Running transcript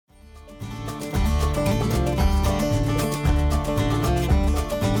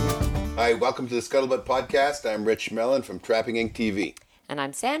Hi, welcome to the Scuttlebutt Podcast. I'm Rich Mellon from Trapping Inc. TV. And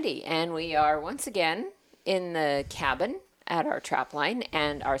I'm Sandy, and we are once again in the cabin at our trap line,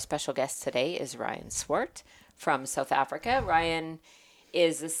 and our special guest today is Ryan Swart from South Africa. Ryan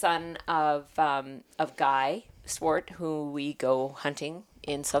is the son of Guy Swart, who we go hunting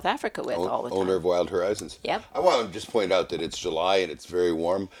in South Africa with all the time. Owner of Wild Horizons. Yep. I want to just point out that it's July and it's very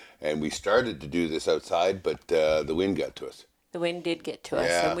warm, and we started to do this outside, but the wind got to us. The wind did get to us,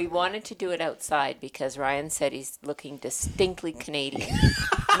 Yeah. and we wanted to do it outside because Ryan said he's looking distinctly Canadian,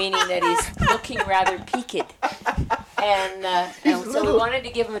 meaning that he's looking rather peaked. And so we wanted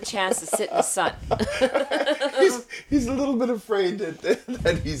to give him a chance to sit in the sun. He's a little bit afraid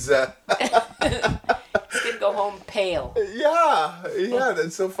that he's... He's going to go home pale. Yeah,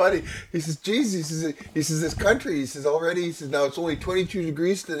 that's so funny. He says, geez, he says this country, he says now it's only 22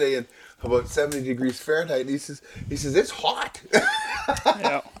 degrees today and about 70 degrees Fahrenheit. He says, it's hot.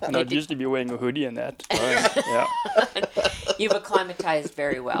 Yeah, and I'd usually be wearing a hoodie in that time. Yeah, You've acclimatized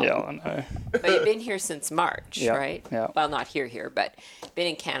very well. yeah, I know. But you've been here since March, Yeah, right? yeah. Well, not here, but been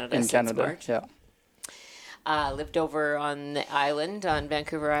in Canada In since Canada, March. yeah. Lived over on the island, on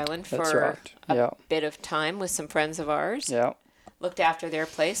Vancouver Island, That's for right, a yeah. bit of time with some friends of ours. Yeah, Looked after their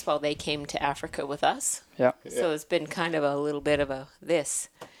place while they came to Africa with us. yeah. So it's been kind of a little bit of this.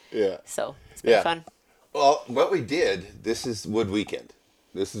 Yeah. So it's been Yeah. fun. Well, what we did, this is wood weekend.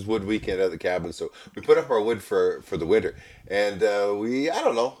 This is wood weekend at the cabin. So we put up our wood for the winter. And we did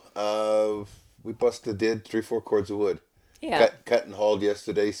 3-4 cords of wood. Yeah. Cut and hauled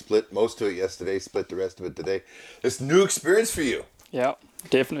yesterday, split most of it yesterday, split the rest of it today. It's a new experience for you. Yeah,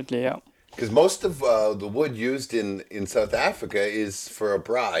 definitely, yeah. Because most of the wood used in South Africa is for a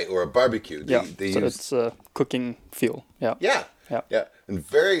braai or a barbecue. Yeah, They so use, it's a cooking fuel, yeah. yeah. Yeah. Yeah. And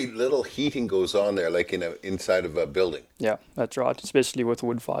very little heating goes on there, like inside of a building. Yeah, that's right, especially with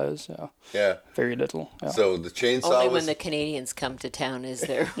wood fires, yeah. Yeah. Very little, yeah. So the chainsaw Only was... when the Canadians come to town is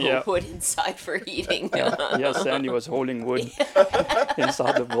there Yeah. wood inside for heating. Yeah, Sandy was holding wood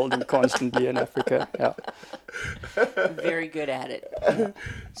inside the building constantly in Africa, yeah. Very good at it.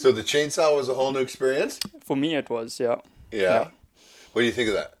 So the chainsaw was a whole new experience? For me it was, yeah. Yeah. What do you think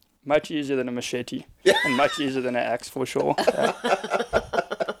of that? Much easier than a machete. Yeah. And much easier than an axe for sure. Yeah.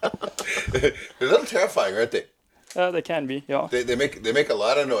 They're a little terrifying, aren't they? They can be, yeah. They make a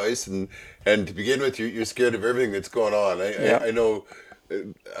lot of noise, and to begin with, you're scared of everything that's going on. I know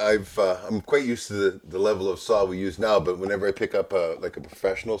I'm quite used to the level of saw we use now, but whenever I pick up a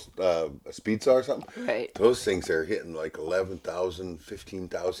professional a speed saw or something, Right. those things are hitting like 11,000,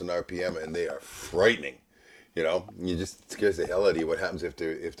 15,000 RPM, and they are frightening. You know, you just scares the hell out of you. What happens if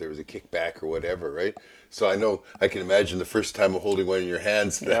there was a kickback or whatever, right? So I can imagine the first time of holding one in your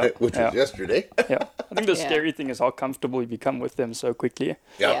hands, Yeah, which was yesterday. Yeah, I think the Yeah. scary thing is how comfortable you become with them so quickly.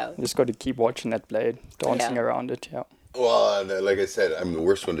 Yeah. You just got to keep watching that blade, dancing Yeah. around it, yeah. Well, and like I said, I'm the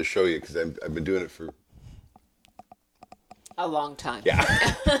worst one to show you because I've been doing it for A long time.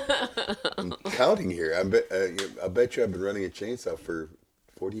 I'm counting here. I bet you I've been running a chainsaw for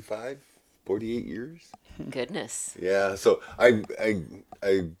 45, 48 years. Goodness. Yeah, so I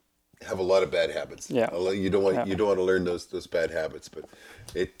have a lot of bad habits. Yeah. You don't want to learn those bad habits, but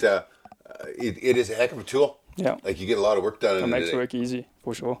it is a heck of a tool. Yeah. Like you get a lot of work done in It it. makes work easy,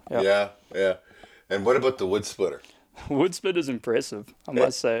 for sure, yeah. Yeah. And what about the wood splitter? Wood split is impressive, I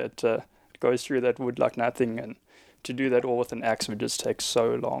must say. It goes through that wood like nothing, and to do that all with an axe would just take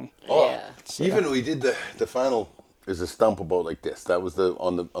so long. Oh, Yeah. even we did the final. There's a stump about like this. That was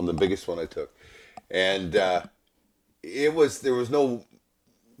on the biggest one I took, and there was no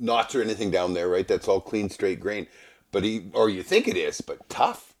knots or anything down there, right? That's all clean, straight grain. But you think it is, but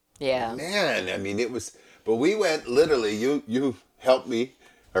tough. Yeah. Man, I mean, it was. But we went literally. You helped me,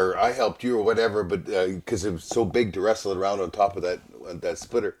 or I helped you, or whatever. But because it was so big to wrestle it around on top of that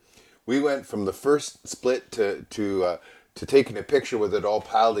splitter, we went from the first split to taking a picture with it all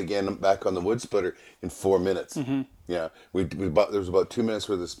piled again back on the wood splitter in 4 minutes. Mm-hmm. Yeah, there was about 2 minutes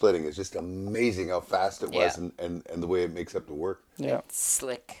worth of splitting. It's just amazing how fast it was and the way it makes up the work. Yeah.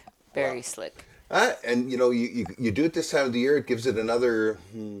 Slick. Very slick. And you do it this time of the year. It gives it another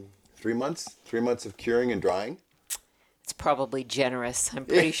 3 months. 3 months of curing and drying. It's probably generous. I'm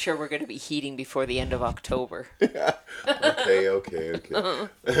pretty sure we're going to be heating before the end of October. Okay.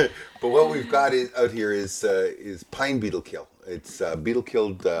 But what we've got out here is pine beetle kill. It's beetle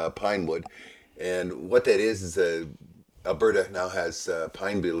killed pine wood, and what that is Alberta now has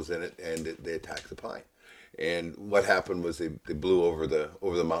pine beetles in it, and they attack the pine. And what happened was they blew over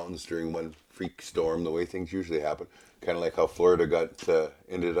the mountains during one freak storm, the way things usually happen. Kind of like how Florida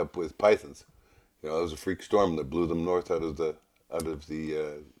ended up with pythons. It was a freak storm that blew them north out of the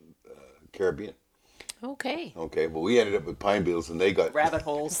Caribbean. Okay. Okay, well, we ended up with pine beetles, and they got Rabbit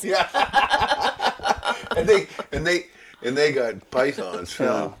holes. yeah, and they got pythons.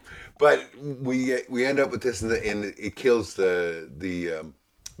 Yeah. But we end up with this, and it kills the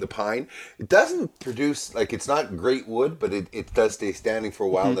pine. It doesn't produce, like, it's not great wood, but it does stay standing for a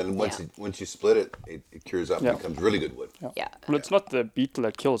while. Then once you split it, it cures up and becomes really good wood. Yeah. Well, it's not the beetle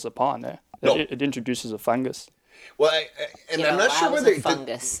that kills the pine. No. It introduces a fungus. Well, I'm not sure allows whether a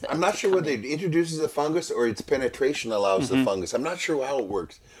fungus I'm not to sure come whether it introduces a fungus or its penetration allows the fungus. I'm not sure how it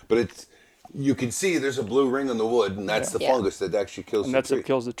works, but you can see there's a blue ring on the wood, and that's the Yeah. fungus that actually kills And the that's tree. what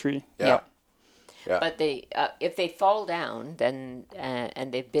kills the tree. Yeah. Yeah. But if they fall down, then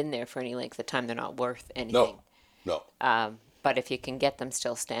and they've been there for any length of time, they're not worth anything. No. But if you can get them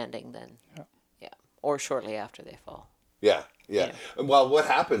still standing, then yeah, or shortly after they fall. Yeah. Well, what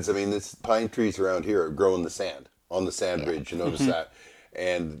happens? I mean, this pine trees around here grow in the sand, on the sand ridge. You notice that,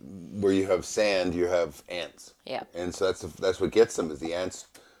 and where you have sand, you have ants. Yeah. And so that's what gets them is the ants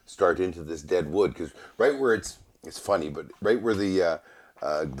start into this dead wood, because right where it's funny, but right where the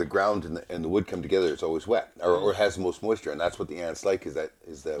ground and the wood come together, it's always wet or has the most moisture, and that's what the ants like is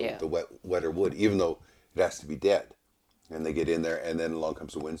the wetter wood, even though it has to be dead. And they get in there, and then along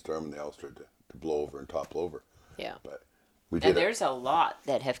comes a windstorm, and they all start to blow over and topple over. Yeah. But we And did there's a lot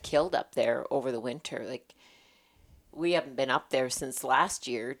that have killed up there over the winter. Like, we haven't been up there since last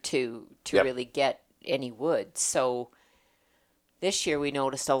year to Yep. really get any wood. So this year we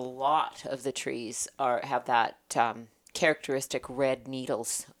noticed a lot of the trees have that characteristic red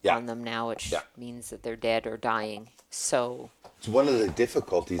needles Yeah. on them now, which Yeah. means that they're dead or dying. So It's one of the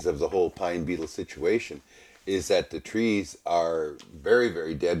difficulties of the whole pine beetle situation is that the trees are very,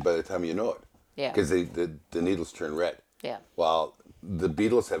 very dead by the time you know it. Yeah. Because the needles turn red. yeah, While the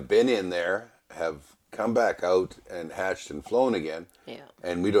beetles have been in there, have come back out and hatched and flown again. Yeah.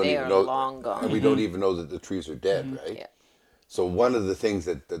 And we don't They even are know. long gone. And we don't even know that the trees are dead, right? yeah, So one of the things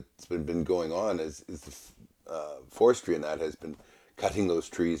that's been going on is the forestry and that has been cutting those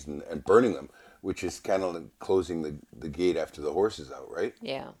trees and burning them, which is kind of like closing the gate after the horse is out, right?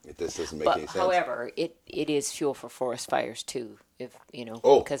 yeah. It just doesn't make But any sense. however, it is fuel for forest fires too, if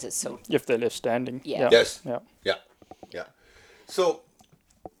Oh. because it's so If they're left standing. Yeah. Yes. Yeah. Yeah. So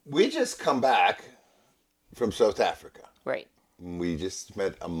we just come back from South Africa. right. We just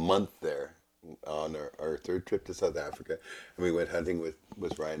spent a month there on our third trip to South Africa, and we went hunting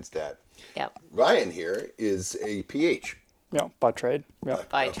with Ryan's dad. Yeah. Ryan here is a PH. Yeah, by trade. Yeah.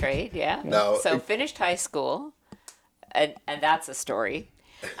 By trade, yeah. Now, So finished high school, and that's a story.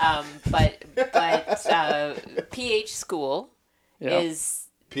 But PH school Yeah. is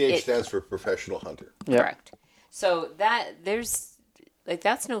PH stands for professional hunter. Yeah. correct. So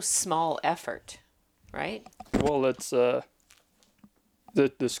that's no small effort, right? Well, it's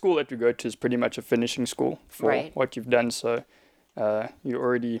the school that you go to is pretty much a finishing school for Right. what you've done. So you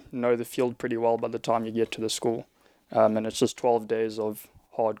already know the field pretty well by the time you get to the school, and it's just 12 days of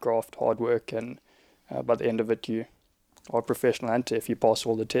hard graft, hard work, and by the end of it, you are a professional hunter if you pass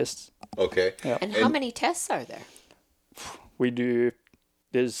all the tests. Okay. Yeah. And how many tests are there?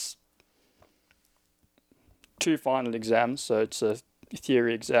 There's 2 final exams, so it's a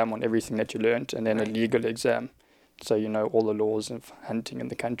theory exam on everything that you learned, and then a Right. legal exam, so you know all the laws of hunting in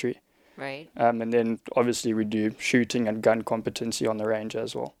the country. Right. And then obviously we do shooting and gun competency on the range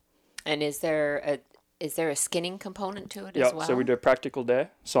as well. And is there a skinning component to it Yeah, as well? so we do a practical day.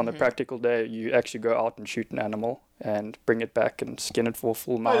 So on the practical day, you actually go out and shoot an animal and bring it back and skin it for a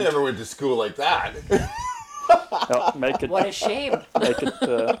full I mount. never went to school like that. Yeah, make it What a shame.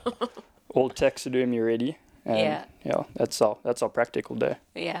 all taxidermy ready. And Yeah. that's our practical day.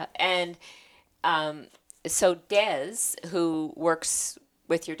 Yeah, and so Des, who works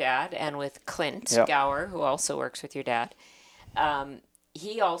with your dad, and with Clint Yeah. Gower, who also works with your dad,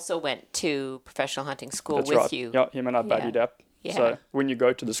 he also went to professional hunting school That's with right. you. Yeah, him and I buddied up. Yeah. So when you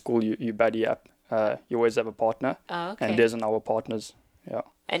go to the school, you buddy up. You always have a partner. Oh, okay. And Des and I were partners. Yeah.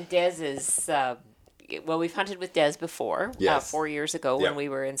 And Des is, well, we've hunted with Des before, Yes. 4 years ago Yeah. when we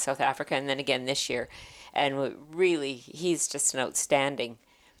were in South Africa, and then again this year. And really, he's just an outstanding.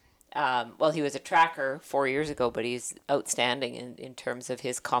 Well, he was a tracker 4 years ago, but he's outstanding in terms of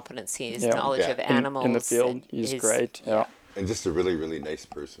his competency, his Yeah. knowledge Yeah. of In- animals. in the field, and he's his- great. Yeah. And just a really, really nice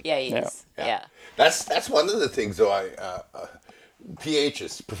person. Yeah, he Yeah. is. Yeah. That's one of the things, though.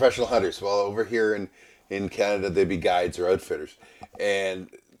 PHs, professional hunters. Well, over here in Canada, they'd be guides or outfitters, and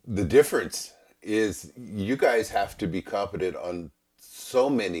the difference is you guys have to be competent on so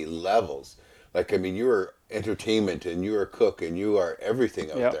many levels. Like, I mean, you are entertainment, and you are cook, and you are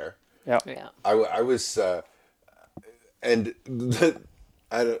everything out Yeah. there. Yeah. Yeah. I was, and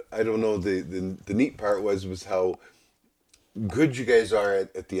I don't know. The neat part was how good you guys are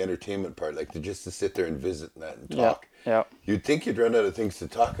at the entertainment part, like just to sit there and visit and that and talk. Yeah. You'd think you'd run out of things to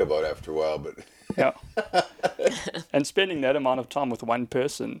talk about after a while, but Yeah. And spending that amount of time with one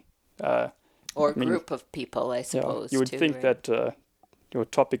person, Or group of people, I yeah, suppose. you would too, think right? that your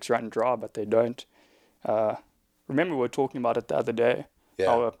topics run dry, but they don't. Remember, we were talking about it the other day. Yeah.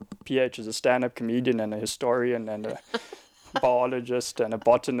 How a PH is a stand-up comedian and a historian and a biologist and a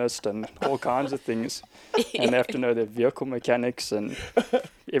botanist and all kinds of things. And they have to know their vehicle mechanics and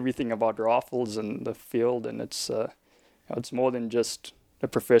everything about rifles and the field. And it's more than just a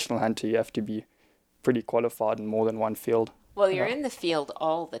professional hunter. You have to be pretty qualified in more than one field. Well, you're in the field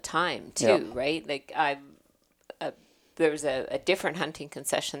all the time too, Yeah. right? Like there was a different hunting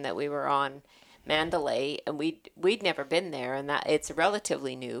concession that we were on, Mandalay, and we'd never been there, and that it's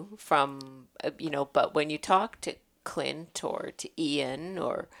relatively new from But when you talk to Clint or to Ian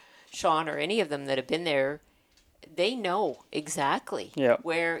or Sean or any of them that have been there, they know exactly Yeah.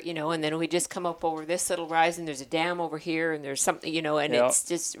 where, and then we just come up over this little rise and there's a dam over here and there's something, and Yeah. it's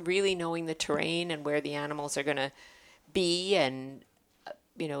just really knowing the terrain and where the animals are going to be. And,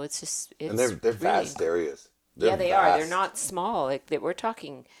 it's and they're really vast areas. They're they are. They're vast. not small. Like we're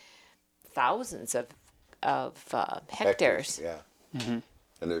talking thousands of hectares. Yeah. Mm-hmm.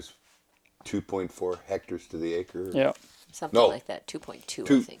 And there's 2.4 hectares to the acre. Yeah. Something No. like that. 2.2,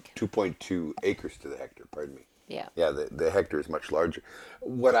 I think. 2.2 acres to the hectare, pardon me. Yeah. Yeah, the hectare is much larger.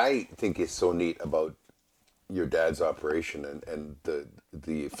 What I think is so neat about your dad's operation and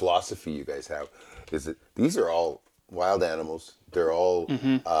the philosophy you guys have is that these are all wild animals. They're all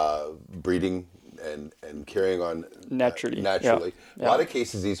breeding and carrying on Naturally. Naturally. Yeah. A lot of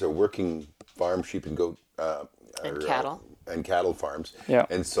cases, these are working farm sheep and goat And cattle. and cattle farms. Yeah.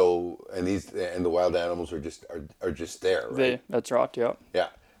 And so the wild animals are just there, right? That's right, yeah. Yeah.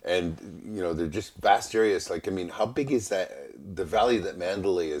 And they're just vast areas. Like, I mean, how big is that? The valley that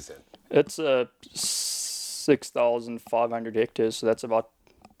Mandalay is in? It's 6,500 hectares, so that's about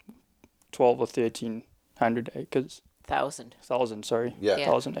 12 or 1,300 acres. 1,000, sorry. Yeah. Yeah.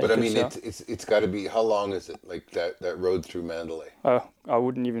 1,000 acres. But I mean, yeah. it's got to be. How long is it? Like that road through Mandalay? I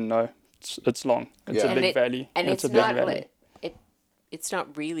wouldn't even know. It's long. It's Yeah. a big valley. And it's a big not valley. it's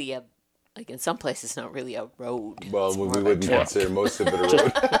not really in some places it's not really a road. Well, It's we more of a wouldn't track. consider most of it a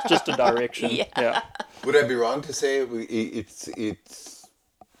road. It's just a direction. Yeah. Would I be wrong to say it's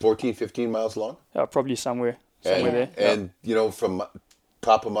 14, 15 miles long? Probably somewhere And, there. Yeah. and from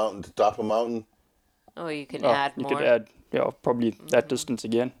top of mountain to top of mountain. Oh, you can Oh, add you more. could add, probably that distance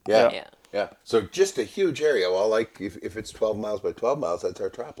again. Yeah. Yeah. Yeah. So just a huge area. Well, like if it's 12 miles by 12 miles, that's our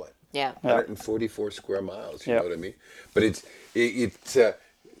trap line. Yeah. 144 square miles. You Yeah. know what I mean? But it's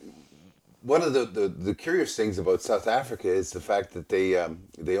one of the curious things about South Africa is the fact that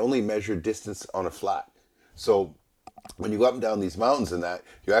they only measure distance on a flat. So when you go up and down these mountains and that,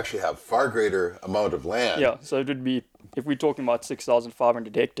 you actually have far greater amount of land. Yeah, so it would be, if we're talking about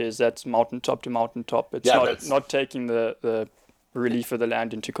 6,500 hectares, that's mountaintop to mountaintop. It's Yeah, that's- not taking the relief of the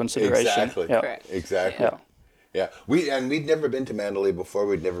land into consideration. Exactly. Yeah. Correct. Exactly. Yeah. Yeah. We'd never been to Mandalay before.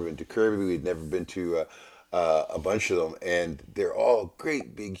 We'd never been to Kirby. We'd never been to a bunch of them, and they're all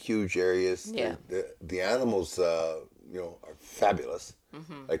great, big, huge areas. Yeah. The animals, are fabulous.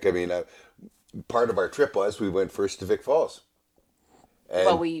 Mm-hmm. Like, I mean, part of our trip was we went first to Vic Falls. And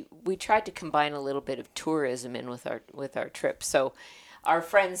Well, we tried to combine a little bit of tourism in with our trip. So our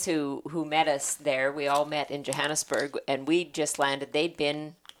friends who met us there, we all met in Johannesburg, and we just landed. They'd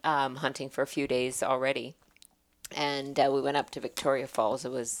been hunting for a few days already, and we went up to Victoria Falls.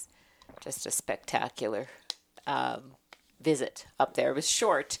 It was just a spectacular visit up there. It was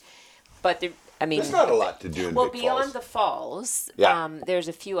short, but there's not a lot to do in well, Vic beyond Falls. the falls, Yeah. there's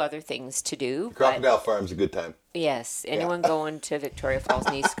a few other things to do. but- Crocodile Farm's a good time. Yes, anyone going to Victoria Falls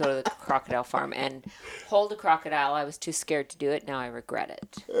needs to go to the crocodile farm and hold a crocodile. I was too scared to do it. Now I regret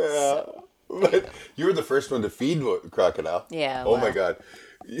it. So, But you were the first one to feed crocodile. Yeah, Oh well. my God.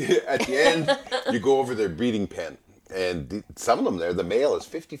 At the end, you go over their breeding pen, and some of them there, the male is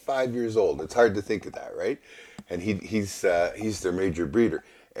 55 years old. It's hard to think of that, right? And he's their major breeder,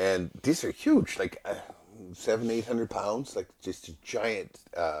 and these are huge, like 700-800 pounds, like just a giant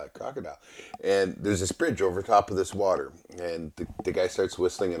crocodile. And there's this bridge over top of this water, and the guy starts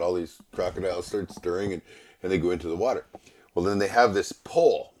whistling, and all these crocodiles start stirring, and they go into the water. Well, then they have this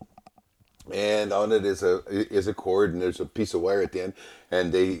pole, and on it is a cord, and there's a piece of wire at the end,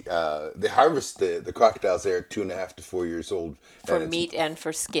 and they harvest the crocodiles there at 2.5 to 4 years old for and it's meat and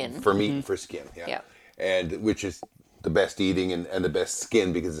for skin. for meat and for skin, yeah. Yeah. And which is the best eating and the best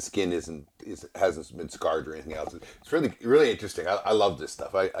skin because the skin hasn't been scarred or anything else. It's really really interesting. I love this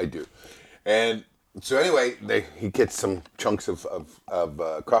stuff. I do. And so anyway, he gets some chunks of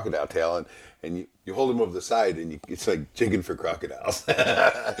crocodile tail and you hold him over the side and it's like jigging for crocodiles.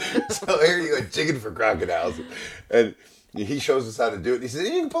 So here you go, jigging for crocodiles, and he shows us how to do it. He says,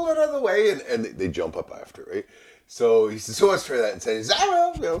 "You can pull it out of the way," and they jump up after, right? So he says, "So let's try that." And says, "I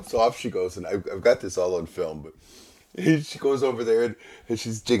will." You know, so off she goes, and I've got this all on film. But she goes over there and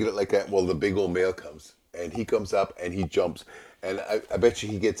she's jigging it like that. Well, the big old male comes, and he comes up and he jumps, and I bet you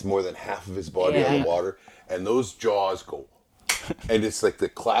he gets more than half of his body out of the water, and those jaws go, and it's like the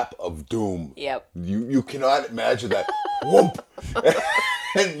clap of doom. Yep. You cannot imagine that. Whoomp.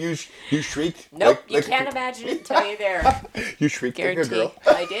 And you shrieked. Nope, you can't imagine it until you're there. You shrieked like a Guarantee. girl.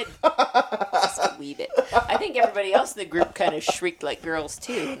 I did. Just a wee bit. I think everybody else in the group kind of shrieked like girls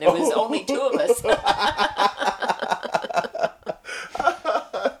too. And there was only two of us.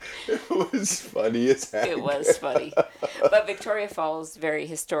 It was funny as heck. It was funny. But Victoria Falls, very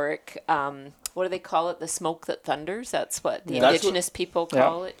historic. What do they call it? The smoke that thunders? That's what the indigenous people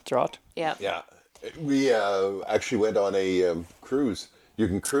call it. That's right. Yeah. Yeah. We actually went on a cruise. You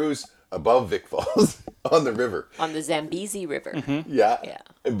can cruise above Vic Falls on the river. On the Zambezi River. Yeah. Yeah.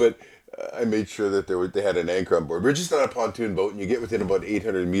 But I made sure that they had an anchor on board. We're just on a pontoon boat, and you get within about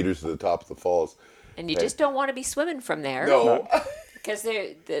 800 meters of the top of the falls. And you just don't want to be swimming from there. No. Because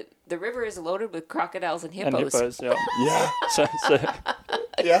the river is loaded with crocodiles and And hippos. hippos, yeah. Yeah. So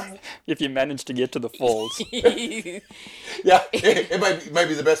Yeah. if you manage to get to the falls, Yeah. It might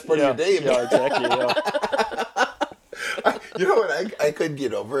be the best part of your day. yeah, exactly, yeah. You know what I couldn't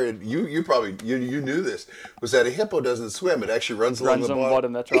get over, and you probably you knew this, was that a hippo doesn't swim. It actually runs along Runs the on the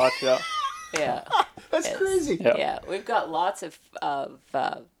bottom. bottom, that's right, yeah. Yeah. That's Yes. crazy. Yeah. Yeah, we've got lots of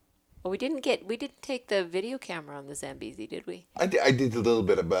well, we didn't take the video camera on the Zambezi, did we? I did a little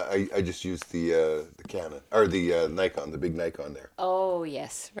bit about. I just used the Canon or the Nikon, the big Nikon there. Oh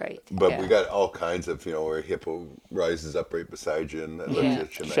yes, right. But yeah. we got all kinds of, where a hippo rises up right beside you and looks at you. And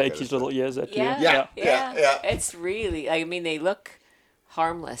that Shake kind of his stuff. little ears at you. Yeah. Yeah. It's really, I mean, they look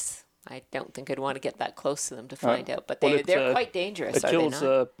harmless. I don't think I'd want to get that close to them to find out, but Well, they're quite dangerous, It are kills they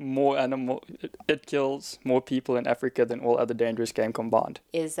not? more animal. It kills more people in Africa than all other dangerous game combined.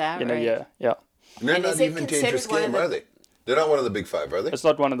 Is that In a right? year, yeah. And they're And not is it even considered dangerous one of game, the- are they? They're not one of the big five, are they? It's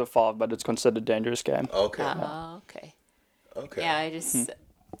not one of the 5, but it's considered dangerous game. Okay. Oh, okay. Okay. Yeah, I just,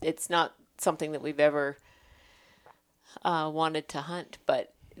 it's not something that we've ever wanted to hunt,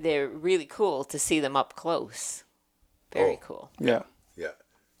 but they're really cool to see them up close. Very cool. Yeah. Yeah.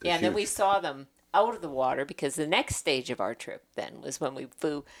 Yeah, and then we saw them out of the water because the next stage of our trip then was when we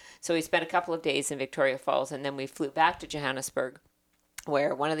flew. So we spent a couple of days in Victoria Falls, and then we flew back to Johannesburg,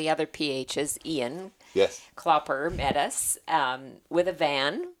 where one of the other PHs, Ian Yes. Klopper, met us with a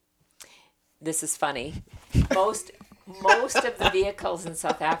van. This is funny. Most of the vehicles in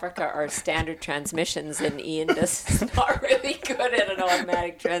South Africa are standard transmissions, and Ian is not really good at an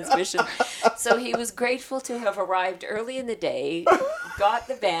automatic transmission. So he was grateful to have arrived early in the day, got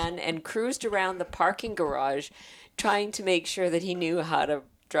the van, and cruised around the parking garage, trying to make sure that he knew how to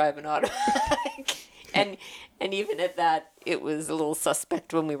drive an automatic. And even at that, it was a little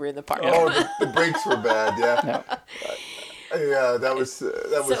suspect when we were in the park. Oh, the brakes were bad. Yeah. Yeah, that was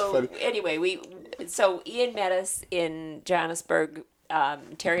So funny. anyway, so Ian met us in Johannesburg.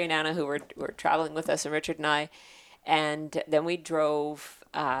 Terry and Anna, who were traveling with us, and Richard and I, and then we drove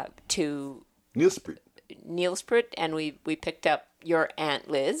to Nielspruit. Nielspruit, and we picked up your Aunt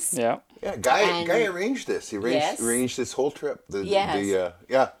Liz. Yeah. Yeah, guy And- arranged this. He Yes. arranged this whole trip. Yes.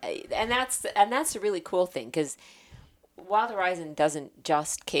 Yeah. And that's a really cool thing, because Wild Horizon doesn't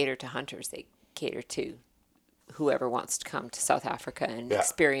just cater to hunters; they cater to whoever wants to come to South Africa and Yeah.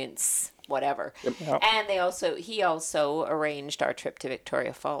 experience whatever. Yep. And he also arranged our trip to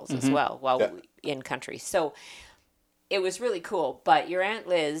Victoria Falls as well while Yeah. in country. So it was really cool. But your Aunt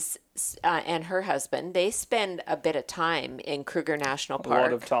Liz and her husband, they spend a bit of time in Kruger National Park. A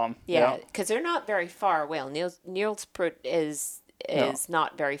lot of time. Yeah, because they're not very far away. Nielsprut is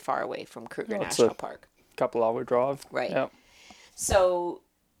not very far away from Kruger No, it's National a- Park. Couple-hour drive. Right. Yeah. So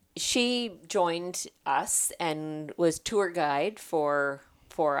she joined us and was tour guide for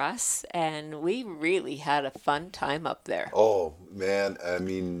us, and we really had a fun time up there. Oh man, I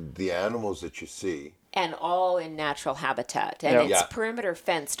mean the animals that you see. And all in natural habitat, and Yeah. it's Yeah. perimeter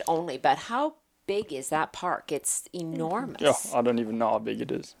fenced only. But how big is that park? It's enormous. Yeah, I don't even know how big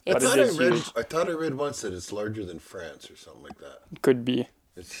it is. It's- But I it is huge. thought I read once that it's larger than France or something like that. It could be.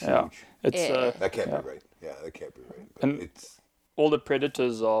 It's huge. Yeah. It's Yeah. That can't be right. Yeah, that can't be right. But And- it's all the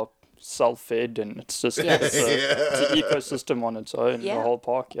predators are self-fed, and it's just Yes. it's an ecosystem on its own. Yeah. The whole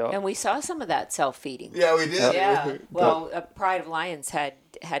park, yeah. And we saw some of that self-feeding. Yeah, we did. Yeah. Well, Pride of Lions had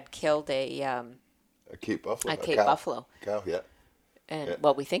killed a A Cape Buffalo. a Cape cow. buffalo, Cow, yeah. and Yeah.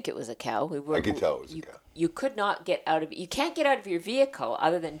 well, we think it was a cow. I could tell it was a cow. You could not get out of. You can't get out of your vehicle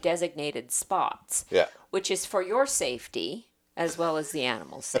other than designated spots. Yeah. Which is for your safety as well as the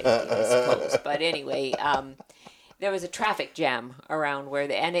animal's safety, I suppose. But anyway, there was a traffic jam around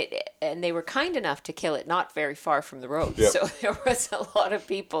where and they were kind enough to kill it not very far from the road. Yep. So there was a lot of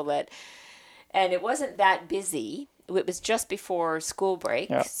people and it wasn't that busy. It was just before school break,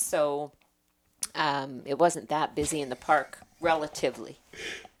 Yeah. so it wasn't that busy in the park relatively.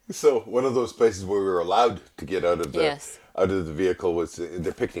 So one of those places where we were allowed to get out of the Yes. vehicle was in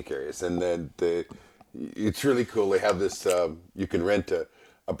the picnic areas, and then it's really cool. They have this. You can rent a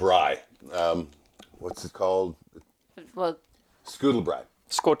braai. What's it called? Well, Scootle braai.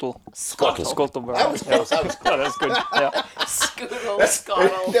 Scottle. Scottle. Scottle. That was close. That was close. Oh, that's good. Yeah. Scoodle,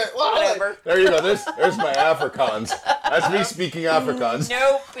 scottle, Yeah, well, whatever. There you go. There's my Afrikaans. That's me speaking Afrikaans.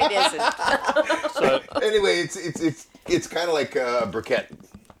 Nope, it isn't. So Anyway, it's kind of like a briquette.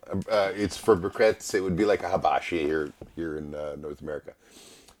 It's for briquettes. It would be like a hibachi here in North America.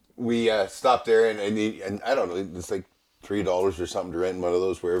 We stopped there and I don't know. It's like $3 or something to rent one of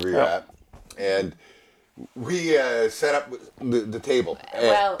those wherever you're Yeah. at, and we set up the table.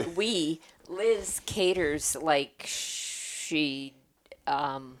 Well, Liz caters like she,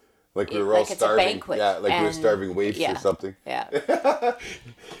 like we were like all it's a starving. banquet, Yeah, like we were and- starving waifs yeah. or something. yeah.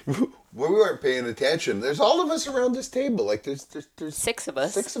 When we weren't paying attention, there's all of us around this table. Like there's 6 of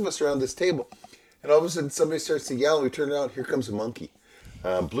us. 6 of us around this table, and all of a sudden somebody starts to yell. And we turn around. Here comes a monkey.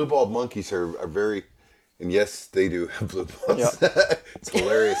 Blue-balled monkeys are very, and yes, they do have blue balls. Yeah. It's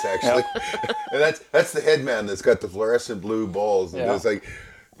hilarious, actually. And that's the head man that's got the fluorescent blue balls. And Yeah. it's like,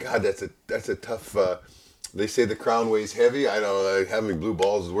 God, that's a tough. They say the crown weighs heavy. I don't know. Having blue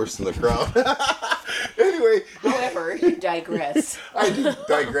balls is worse than the crown. Anyway, However, you digress. I do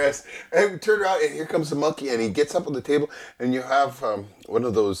digress. And we turn around, and here comes the monkey, and he gets up on the table, and you have one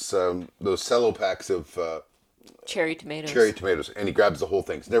of those cello packs of Cherry tomatoes. cherry tomatoes, and he grabs the whole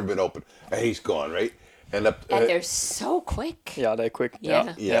thing. It's never been opened, and he's gone, right? And up, And they're so quick. yeah, they're quick.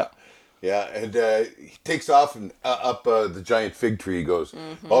 Yeah. yeah, and he takes off and up the giant fig tree he goes.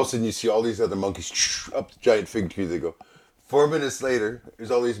 Mm-hmm. All of a sudden, you see all these other monkeys up the giant fig tree. They go. 4 minutes later,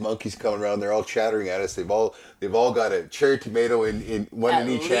 there's all these monkeys coming around. They're all chattering at us. They've all got a cherry tomato in one At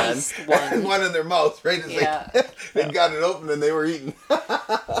in each hand least one. and one in their mouth. Right? It's Yeah. like they got it open and they were eating.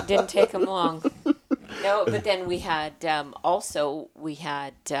 It didn't take them long. No, but then we had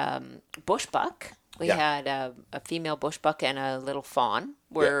bushbuck. We Yeah. had a female bushbuck and a little fawn.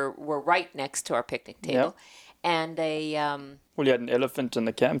 We're right next to our picnic table, and a Well, you had an elephant in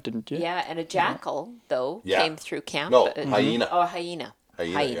the camp, didn't you? and a jackal though Yeah. came through camp. No, hyena. Oh, a hyena.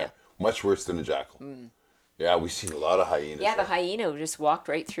 Hyena. Yeah. Much worse than a jackal. Yeah, we've seen a lot of hyenas. Yeah, the there. hyena just walked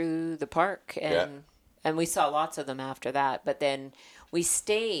right through the park, and we saw lots of them after that. But then we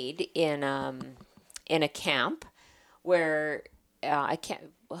stayed in a camp where I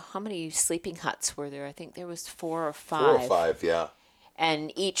can't. How many sleeping huts were there? I think there was 4 or 5. 4 or 5, yeah.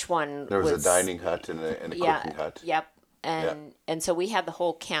 And each one There was a dining hut and a cooking hut. Yep. And so we had the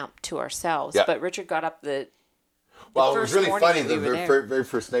whole camp to ourselves. Yeah. But Richard got up the Well, it was first really morning funny. that The we were very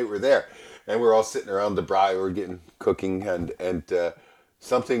first night we were there, and we're all sitting around the braai. We're getting cooking, and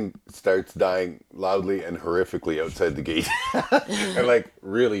something starts dying loudly and horrifically outside the gate, and like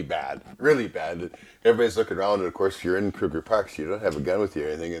really bad. Everybody's looking around, and of course, if you're in Kruger Park, so you don't have a gun with you or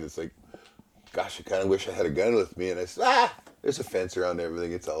anything, and it's like, gosh, I kind of wish I had a gun with me. And I said, there's a fence around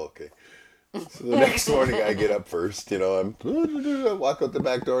everything. It's all okay. So the next morning, I get up first. I walk out the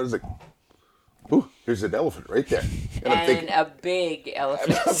back door. It's like, ooh, there's an elephant right there. And I'm thinking, a big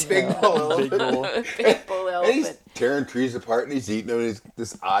elephant. a big bull Big elephant. bull. Big bull And he's elephant. tearing trees apart and he's eating them. And he's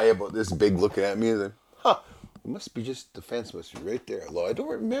this eye about this big looking at me. And then, it must be just the fence must be right there. Although I don't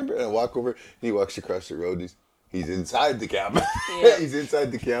remember. And I walk over and he walks across the road. He's inside the camp. Yeah. He's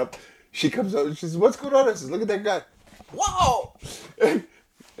inside the camp. She comes out and she says, "What's going on?" I says, "Look at that guy." Wow!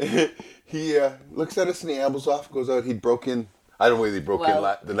 He looks at us and he ambles off, goes out. He broke in. I don't know whether he broke in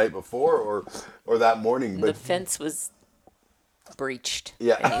the night before or that morning. The But fence was breached.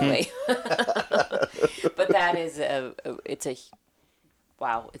 Yeah. Anyway, but that is it's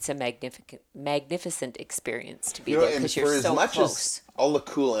a magnificent experience to be there and because for you're as so much close. as all the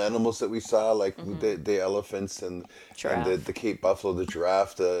cool animals that we saw, like the elephants and Giraffe. the Cape buffalo, the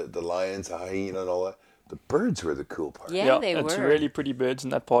giraffe, the lions, the hyena, and all that, the birds were the cool part. Yeah, they it's were. really pretty birds in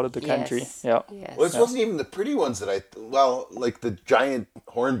that part of the country. Yes. Yeah. Yes. Well, it wasn't even the pretty ones that like the giant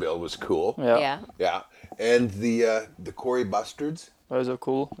hornbill was cool. Yeah. Yeah. Yeah. And the Cory bustards. Those are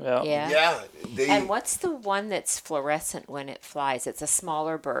cool. Yeah. Yeah. Yeah. They, And what's the one that's fluorescent when it flies? It's a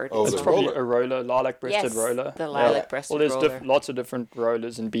smaller bird. Oh, It's the It's probably roller. a roller, lilac-breasted Yes, roller. the lilac-breasted Well, there's roller. lots of different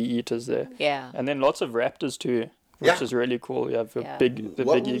rollers and bee eaters there. Yeah. And then lots of raptors too, which Yeah. is really cool. You have the Yeah. big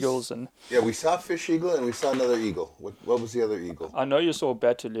What was- eagles, and Yeah, we saw fish eagle and we saw another eagle. What was the other eagle? I know you saw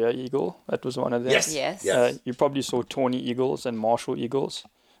Bateleur eagle. That was one of them. Yes. Yes. Yes. You probably saw tawny eagles and marshall eagles.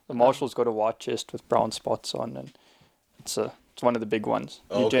 The marshall's got a white chest with brown spots on, and it's one of the big ones.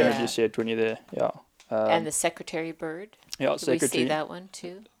 You Okay. generally Yeah. see it when you're there. Yeah. And the secretary bird. Yeah, Did we see secretary. that one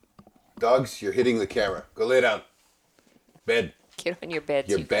too? Dogs, you're hitting the camera. Go lay down. Bed. Get on your beds.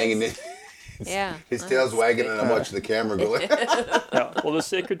 You're you banging guys. it. Yeah. His tail's wagging and I'm watching the camera go. Yeah. Well, the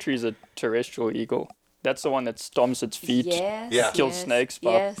secretary's a terrestrial eagle. That's the one that stomps its feet. Yes. Yeah. Kills yes, snakes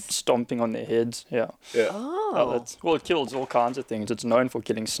by Yes. stomping on their heads. Yeah. Yeah. Oh. It kills all kinds of things. It's known for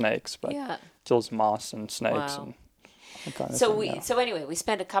killing snakes, but Yeah. kills mice and snakes Wow. and that kind of So thing. so anyway, we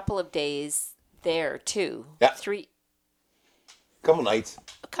spent a couple of days there too. Yeah. Couple nights.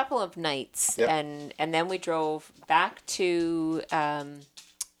 A couple of nights, Yep. and then we drove back to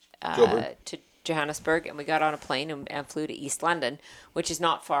Joburg. to Johannesburg, and we got on a plane and flew to East London, which is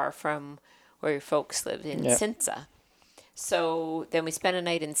not far from where your folks live in Yeah. Sinsa. So then we spent a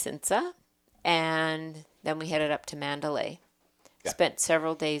night in Sinsa, and then we headed up to Mandalay. Yeah. Spent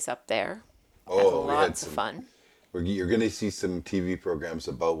several days up there. Had Oh, we had lots of some. fun. You're going to see some TV programs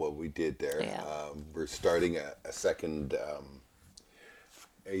about what we did there. Yeah. We're starting a second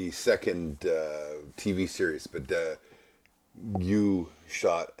TV series, but you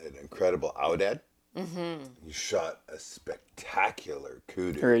shot an incredible Aoudad. Mm-hmm. You shot a spectacular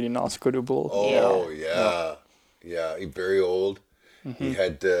kudu. Really nice kudu bull. Oh yeah. He very old. He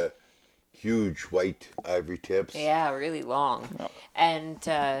had huge white ivory tips. Yeah, really long, and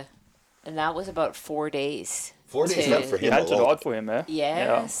that was about 4 days. 4 days to- left for You him had to alone. ride for him, eh?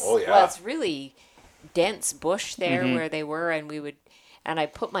 Yes. Oh, yeah. Well, it's really dense bush there where they were, and I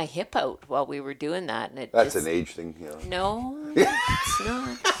put my hip out while we were doing that, and it That's just, an age thing, you know. No, it's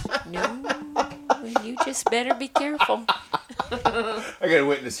not. No, you just better be careful. I got a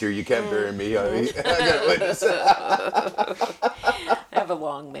witness here. You can't bury me. I got a witness. I have a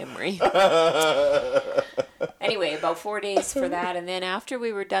long memory. Anyway, about 4 days for that, and then after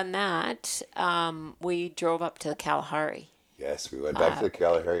we were done that, we drove up to the Kalahari. Yes, we went back to the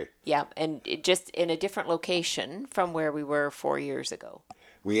Kalahari. Yeah, and it just in a different location from where we were 4 years ago.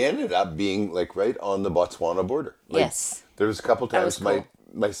 We ended up being like right on the Botswana border. Like, Yes. There was a couple was times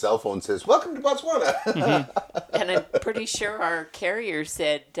my cell phone says, "Welcome to Botswana." And I'm pretty sure our carrier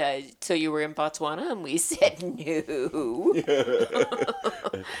said, so you were in Botswana? And we said, no.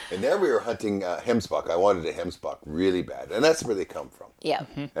 And there we were hunting hemsbuck. I wanted a hemsbuck really bad, and that's where they come from. Yeah.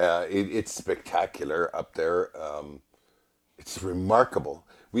 It's spectacular up there. It's remarkable.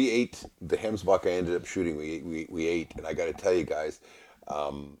 We ate the hemsbuck I ended up shooting. We ate, and I got to tell you guys,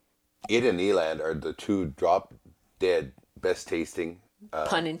 it and eland are the two drop dead best tasting.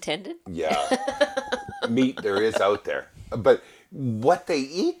 Pun intended. Yeah, meat there is out there. But what they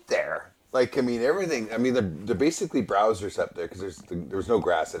eat there, like, I mean, everything. I mean, they're basically browsers up there because there was no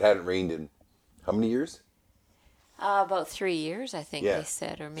grass. It hadn't rained in how many years? About 3 years, I think Yeah, they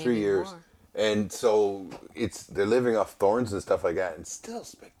said, or maybe 3 years. more. And so they're living off thorns and stuff like that, and still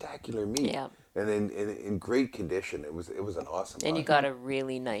spectacular meat. Yeah. And in great condition. It was an awesome. And you hunt. got a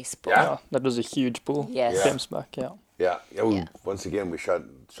really nice bull. Yeah. Yeah, that was a huge bull. Yes. Yeah. Hemsbuck, yeah. Yeah. Yeah. Once again, we shot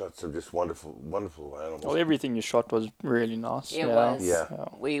some just wonderful animals. Well, everything you shot was really nice. It yeah. was. Yeah.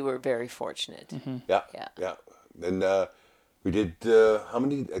 We were very fortunate. Yeah. Yeah. Yeah. Then we did how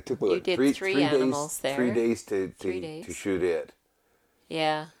many? I took You did three animals days, there. 3 days to 3 days. to shoot it.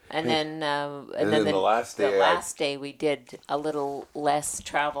 Yeah. And then And then the last day the I- last day we did a little less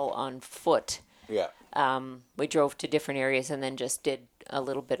travel on foot. Yeah. We drove to different areas and then just did a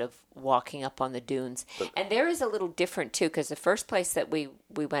little bit of walking up on the dunes. And there is a little different too, because the first place that we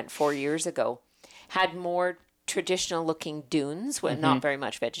went 4 years ago had more traditional looking dunes with not very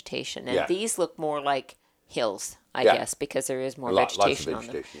much vegetation. And Yeah. these look more like hills, I Yeah. guess, because there is more Lots of vegetation on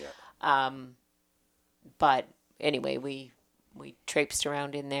them. vegetation. Yeah. But anyway, we traipsed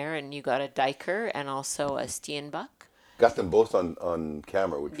around in there, and you got a diker and also a steenbuck. Got them both on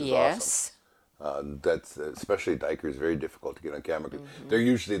camera, which was awesome. Yes. That's especially diker is very difficult to get on camera. 'Cause Mm-hmm. they're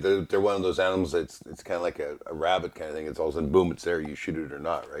usually they're one of those animals that's it's kind of like a rabbit kind of thing. It's all of a sudden boom, it's there. You shoot it or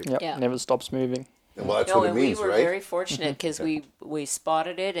not, right? Yep, Yeah. never stops moving. Well, that's No, what it and means, we were right? very fortunate because we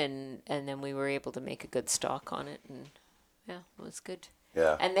spotted it and then we were able to make a good stock on it, and yeah, it was good.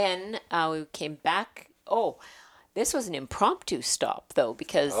 Yeah. And then we came back. Oh, this was an impromptu stop though,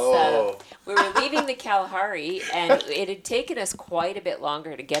 because Oh. we were leaving the Kalahari and it had taken us quite a bit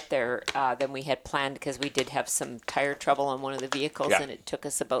longer to get there than we had planned, because we did have some tire trouble on one of the vehicles, Yeah. and it took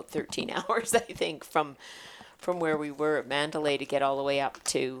us about 13 hours, I think, from where we were at Mandalay to get all the way up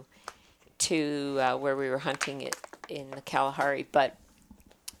to where we were hunting it in the Kalahari. But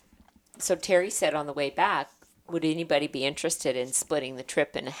so Terry said on the way back, would anybody be interested in splitting the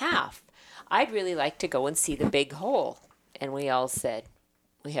trip in half? I'd really like to go and see the big hole. And we all said,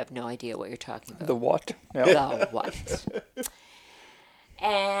 we have no idea what you're talking about. The what? Yeah. The what?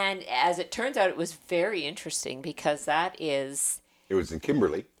 And as it turns out, it was very interesting, because It was in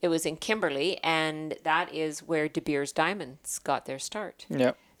Kimberley. it was in Kimberley, and that is where De Beers Diamonds got their start.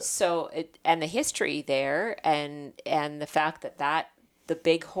 Yeah. So and the history there, and the fact that the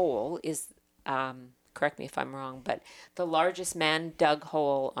big hole is, correct me if I'm wrong, but the largest man dug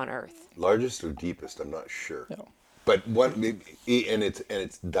hole on Earth. Largest or deepest, I'm not sure. Yeah. But and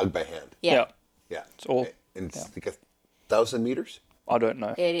it's dug by hand. Yeah, Yeah. It's all. And it's like 1,000 meters. I don't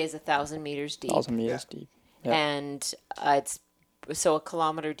know. it is 1,000 meters deep, 1,000 meters deep. Yeah. and it's so 1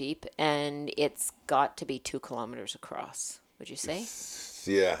 kilometer deep, and it's got to be 2 kilometers across. Would you say?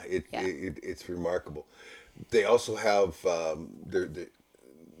 Yeah, Yeah. it's remarkable. They also have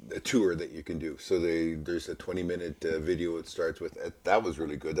a tour that you can do. So there's a 20-minute video it starts with. That was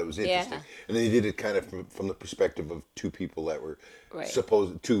really good. That was interesting. Yeah. And they did it kind of from the perspective of two people that were Right.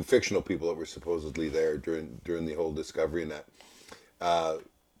 two fictional people that were supposedly there during the whole discovery and that.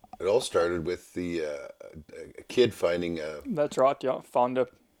 It all started with a kid finding That's right, yeah. Found a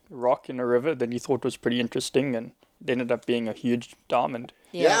rock in a river that he thought was pretty interesting, and it ended up being a huge diamond.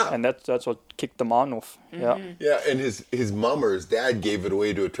 Yeah. And that's what kicked the man off. Yeah. Yeah, and his mom or his dad gave it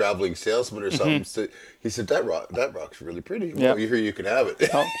away to a traveling salesman or something. So he said, that rock's really pretty. Yeah. Well, you hear you can have it.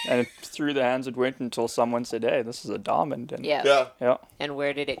 Yeah. And through the hands it went until someone said, hey, this is a diamond. And Yeah. Yeah. Yeah. And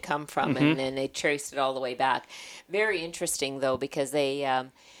where did it come from? And then they traced it all the way back. Very interesting, though, because they,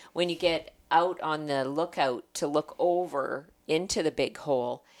 when you get out on the lookout to look over into the big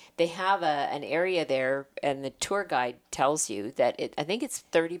hole, they have an area there, and the tour guide tells you that I think it's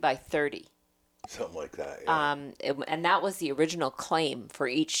 30 by 30. Something like that. Yeah. And that was the original claim for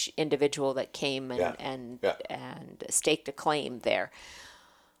each individual that came Yeah. and Yeah. staked a claim there.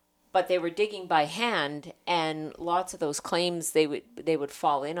 But they were digging by hand, and lots of those claims they would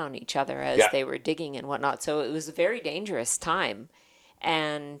fall in on each other as Yeah. they were digging and whatnot. So it was a very dangerous time.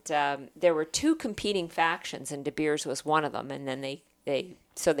 And there were two competing factions, and De Beers was one of them. And then they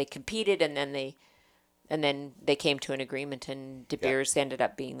competed, and then they came to an agreement, and De Beers ended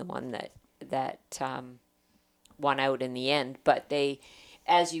up being the one that won out in the end. But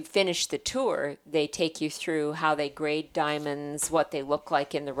as you finish the tour, they take you through how they grade diamonds, what they look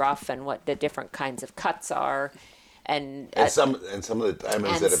like in the rough, and what the different kinds of cuts are, and some of the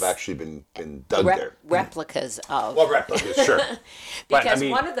diamonds and that have actually been dug there. replicas of. Well, replicas, sure. But, Because I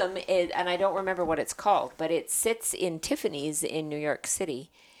mean- one of them is, and I don't remember what it's called, but it sits in Tiffany's in New York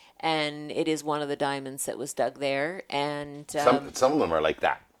City, and it is one of the diamonds that was dug there. And Some of them are like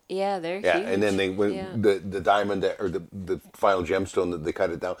that. yeah, they're Yeah, huge. and then Yeah. the diamond or the final gemstone that they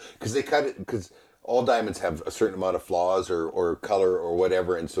cut it down because all diamonds have a certain amount of flaws or color or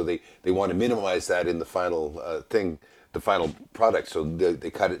whatever, and so they want to minimize that in the final the final product. So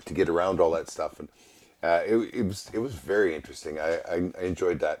they cut it to get around all that stuff, and it was very interesting. I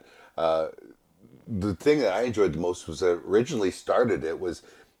enjoyed that. The thing that I enjoyed the most was that originally started it was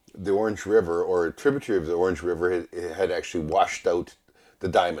the Orange River, or a tributary of the Orange River had actually washed out the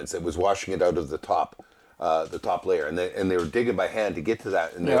diamonds. It was washing it out of the top layer, and they were digging by hand to get to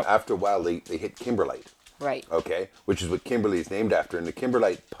that. And then Yep. after a while, they hit kimberlite. Right. Okay, which is what Kimberley is named after, and the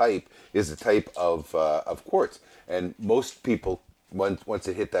kimberlite pipe is a type of quartz. And most people, once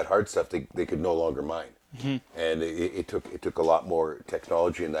it hit that hard stuff, they could no longer mine. And it took a lot more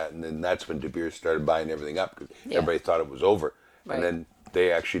technology in that, and then that's when De Beers started buying everything up because everybody thought it was over. Right. And then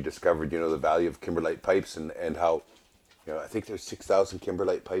they actually discovered, the value of kimberlite pipes and how, I think there's 6,000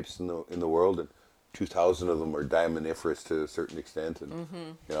 kimberlite pipes in the world, and 2,000 of them are diamondiferous to a certain extent, and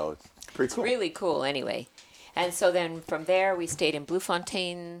it's pretty cool. Really cool anyway. And so then from there we stayed in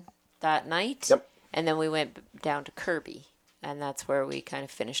Bloemfontein that night. Yep. And then we went down to Kirby, and that's where we kind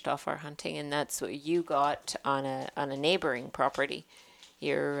of finished off our hunting, and that's what you got on a neighboring property.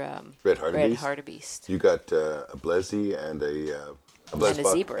 Your Red Hartebeest. Hartebeest. You got a Blesi and a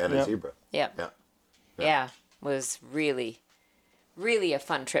Blesbok zebra. and a Yep. zebra. Yeah. Yeah. Yeah. Was really, really a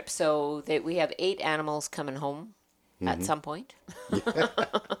fun trip. So that we have 8 animals coming home at some point.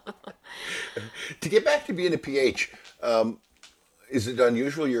 To get back to being a PH, is it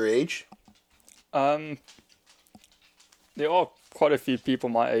unusual your age? There are quite a few people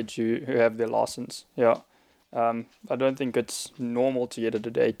my age who have their license. Yeah. I don't think it's normal to get it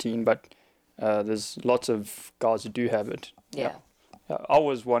at 18, but there's lots of guys who do have it. Yeah. I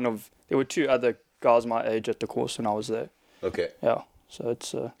was one of. There were 2 other guys my age at the course when I was there. Okay. Yeah. So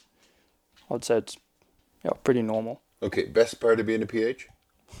it's. I'd say it's. Yeah, pretty normal. Okay. Best part of being a PH?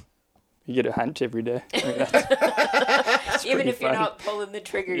 You get a hunt every day. Even if you're fun. not pulling the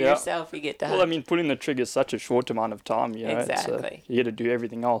trigger Yeah. yourself, you get to hunt. Well, I mean, pulling the trigger is such a short amount of time. You know, Exactly. you get to do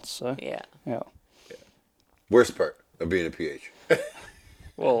everything else. So Yeah. yeah. Worst part of being a PH?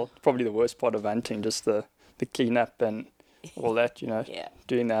 Well, probably the worst part of hunting, just the cleanup and all that, you know, Yeah.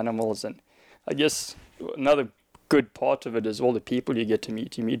 doing the animals. And I guess another good part of it is all the people you get to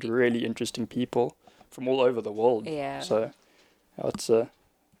meet. You meet really interesting people from all over the world. Yeah. So it's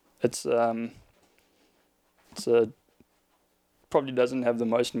probably doesn't have the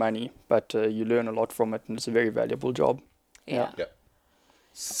most money, but you learn a lot from it, and it's a very valuable job. Yeah. Yeah.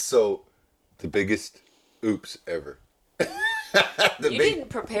 So, the biggest oops ever. You didn't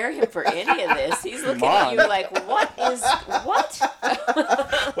prepare him for any of this. He's looking Come at on. you like, what?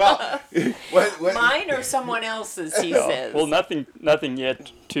 Well, what, Mine or someone else's, he Yeah. says. Well, nothing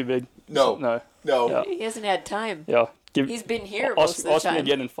yet too big. No. No. No. Yeah. He hasn't had time. Yeah. He's been here most of the ask me time.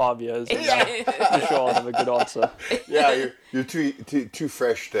 again in 5 years. And I'm sure I'll have a good answer. Yeah, you're too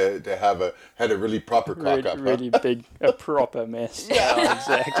fresh to have had a really proper cock Really, up. huh? really big, a proper mess. Yeah,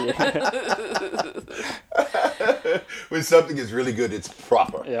 exactly. When something is really good, it's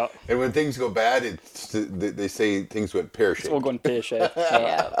proper. Yeah. And when things go bad, they say things went pear It's all shaped. gone pear-shaped. Yeah.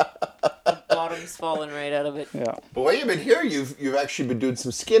 Yeah. The bottom's falling right out of it. Yeah. But while you've been here, you've actually been doing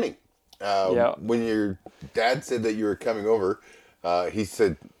some skinning. Yeah. When your dad said that you were coming over, he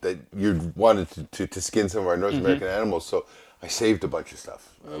said that you wanted to skin some of our North American animals. So I saved a bunch of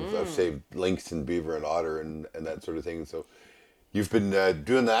stuff. I've saved lynx and beaver and otter and that sort of thing. So you've been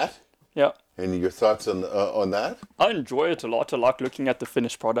doing that. Yeah. And your thoughts on that? I enjoy it a lot. I like looking at the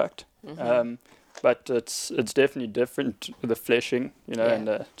finished product. But it's definitely different with the fleshing, you know, Yeah. and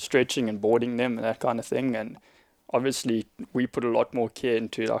the stretching and boarding them and that kind of thing. And obviously, we put a lot more care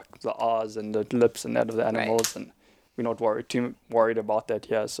into like the eyes and the lips and that of the animals, and we're not too worried about that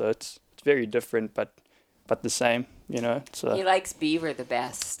here. So it's very different, but the same, you know. So He likes beaver the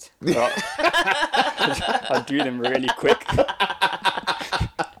best. I do them really quick.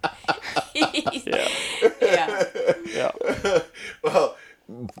 Yeah, Yeah. yeah, Well,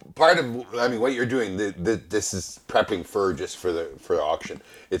 part of what you're doing, this is prepping fur just for the auction.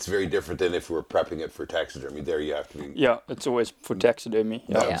 It's very different than if we're prepping it for taxidermy. There you have to be. yeah. It's always for taxidermy.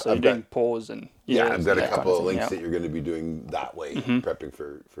 Yeah, Yeah. so you're I've got- doing paws and Yeah, ears I've got and a that kind couple of thing, links yeah. that you're going to be doing that way, prepping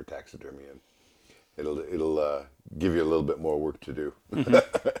for taxidermy, and it'll give you a little bit more work to do.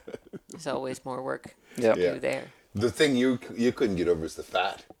 There's always more work Yeah. to do there. The thing you couldn't get over is the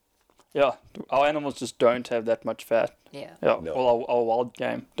fat. Yeah, our animals just don't have that much fat. Yeah. Yeah, No. well, our wild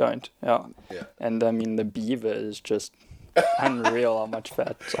game don't. Yeah. Yeah. And I mean, the beaver is just unreal how much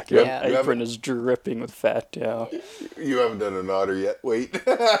fat. It's like Yeah. your You haven't- apron is dripping with fat. Yeah. You haven't done an otter yet. Wait.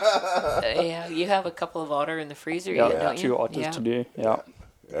 Yeah. You have a couple of otter in the freezer Yeah, yet, don't you? 2 otters to do. Yeah.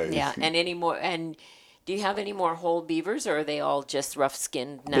 Yeah. And any more? And do you have any more whole beavers, or are they all just rough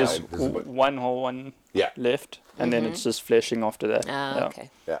skinned now? There's this is what- one whole one Yeah. left, and then it's just fleshing after that. Ah, yeah. okay.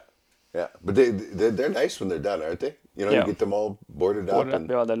 Yeah, yeah, but they're nice when they're done, aren't they? You know, Yeah. you get them all boarded up, Boarded up, and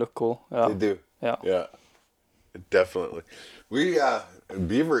yeah, they look cool. Yeah. they do. Yeah. Yeah, definitely.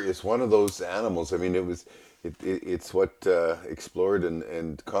 Beaver is one of those animals. I mean, it's what explored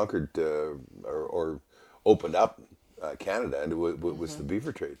and conquered or opened up Canada, and it was the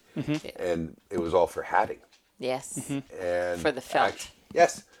beaver trade, and it was all for hatting. Yes. And For the felt.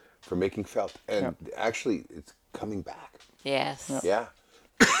 yes, for making felt, and actually, it's coming back. Yes. Yeah.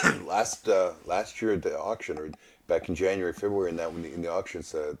 last year at the auction, or back in January, February, in the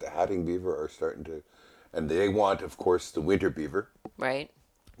auctions, the hatting beaver are starting to, and they want, of course, the winter beaver, Right.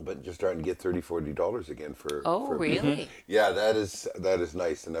 but just starting to get $30-40 again for. Oh, for a beaver. really? Yeah, that is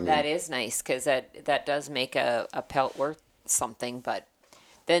nice, and I mean That is nice because that does make a pelt worth something. But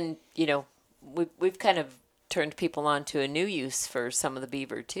then, you know, we've kind of turned people on to a new use for some of the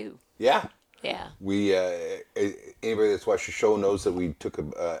beaver too. yeah. Yeah. We anybody that's watched the show knows that we took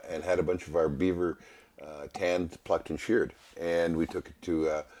and had a bunch of our beaver tanned, plucked, and sheared, and we took it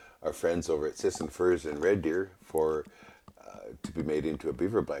to our friends over at Sisson Furs in Red Deer for to be made into a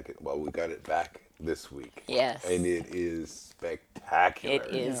beaver blanket. Well, we got it back this week. Yes. And it is spectacular. It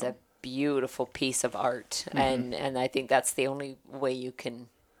is a beautiful piece of art, and I think that's the only way you can.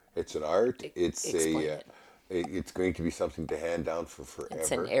 It's an art. It's explain a. It's going to be something to hand down for forever.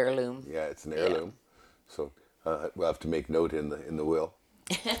 It's an heirloom. Yeah, it's an heirloom. So we'll have to make note in the will.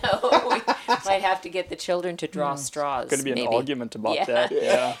 We might have to get the children to draw straws. Going to be maybe. an argument about that.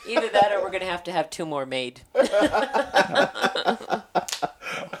 Yeah. Either that, or we're going to have 2 more made. Well,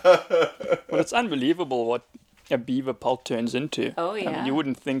 it's unbelievable what a beaver pelt turns into. Oh, I yeah. mean, you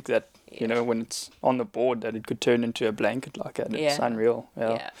wouldn't think that, when it's on the board, that it could turn into a blanket like that. It's Yeah. unreal.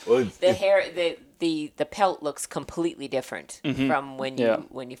 Yeah. Yeah. Well, The hair, the pelt looks completely different from when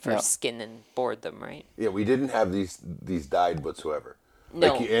you first skin and board them, right? Yeah, we didn't have these dyed whatsoever.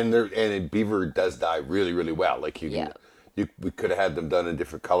 No. Like, and beaver does dye really, really well. Like we could have had them done in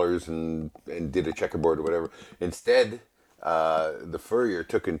different colors and did a checkerboard or whatever. Instead, the furrier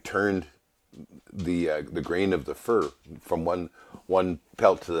took and turned the grain of the fur from one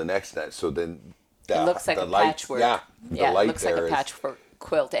pelt to the next. So then It looks like the a light, patchwork. Yeah, Yeah, light it looks like there a is- patchwork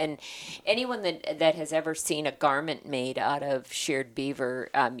quilt. And anyone that has ever seen a garment made out of sheared beaver,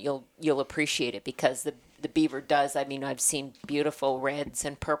 you'll appreciate it, because the beaver does. I mean, I've seen beautiful reds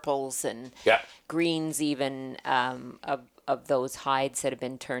and purples and greens even of those hides that have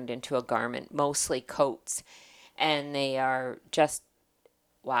been turned into a garment, mostly coats, and they are just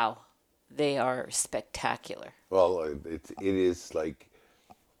wow. They are spectacular. Well, it is like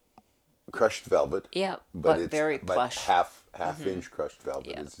crushed velvet. Yeah, but but it's very plush. half inch crushed velvet.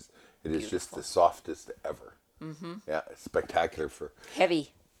 Yeah. It is just the softest ever. Mm-hmm. Yeah, it's spectacular for.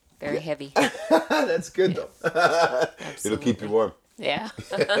 Heavy, very heavy. That's good though. It'll keep you warm. Yeah.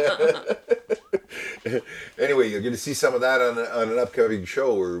 Anyway, you're going to see some of that on an upcoming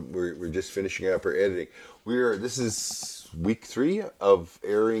show. We're just finishing up our editing. This is week 3 of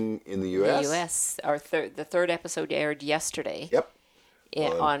airing in the U.S. The U.S. The third episode aired yesterday. Yep.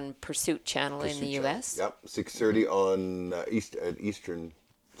 On Pursuit Channel in the U.S. Yep, 6:30 on Eastern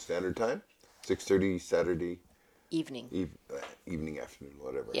Standard Time. 6:30 Saturday Evening. evening, afternoon,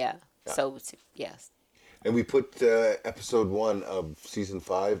 whatever. Yeah. So yes. And we put episode 1 of season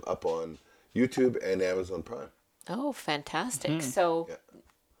 5 up on YouTube and Amazon Prime. Oh, fantastic! So. Yeah.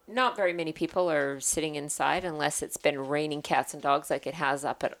 Not very many people are sitting inside unless it's been raining cats and dogs like it has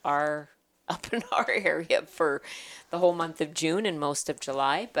up in our area for the whole month of June and most of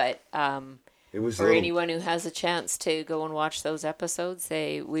July. But It was for anyone who has a chance to go and watch those episodes,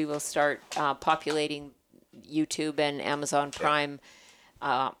 we will start populating YouTube and Amazon Prime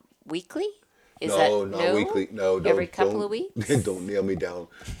weekly. not weekly. No, every couple of weeks. Don't nail me down.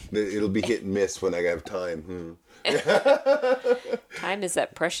 It'll be hit and miss when I have time. Time is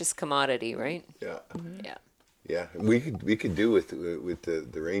that precious commodity, right? Yeah. Yeah. Yeah, we could do with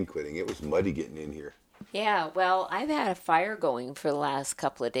the rain quitting. It was muddy getting in here. Yeah, well, I've had a fire going for the last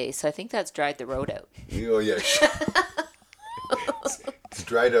couple of days, so I think that's dried the road out. Oh yeah, it's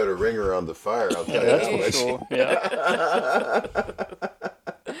dried out a ring around the fire. I'll tell you That's that for much. sure. Yeah.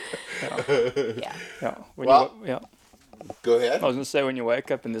 Yeah. Yeah. Go ahead. I was going to say, when you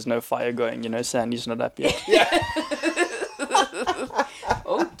wake up and there's no fire going, Sandy's not up yet.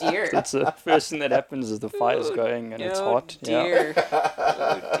 Oh dear. That's the first thing that happens is the fire's going and it's hot. Dear.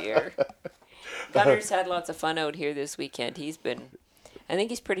 Oh dear. Gunner's had lots of fun out here this weekend. I think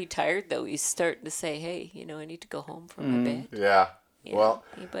he's pretty tired though. He's starting to say, hey, I need to go home from my bed. Yeah. Yeah, Well,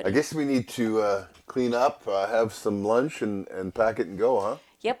 anybody? I guess we need to clean up, have some lunch, and pack it and go, huh?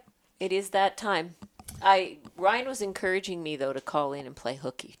 Yep, it is that time. Ryan was encouraging me though to call in and play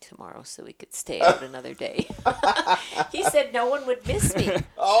hooky tomorrow so we could stay out another day. He said no one would miss me.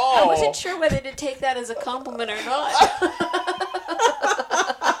 I wasn't sure whether to take that as a compliment or not.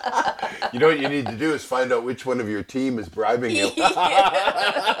 You know what you need to do is find out which one of your team is bribing you.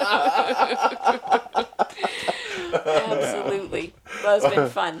 Absolutely. Well, it's been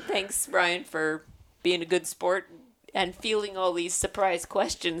fun. Thanks, Ryan, for being a good sport and fielding all these surprise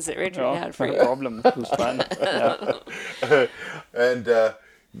questions that Richard had for No you. problem. It was fun. Yeah. And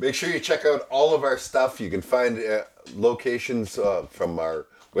make sure you check out all of our stuff. You can find locations from our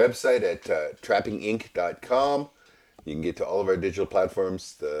website at trappinginc.com. You can get to all of our digital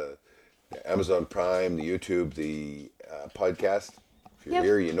platforms, the Amazon Prime, the YouTube, the podcast. If you're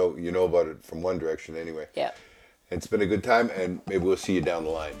here, you know about it from one direction anyway. Yeah. It's been a good time, and maybe we'll see you down the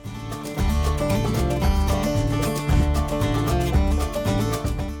line.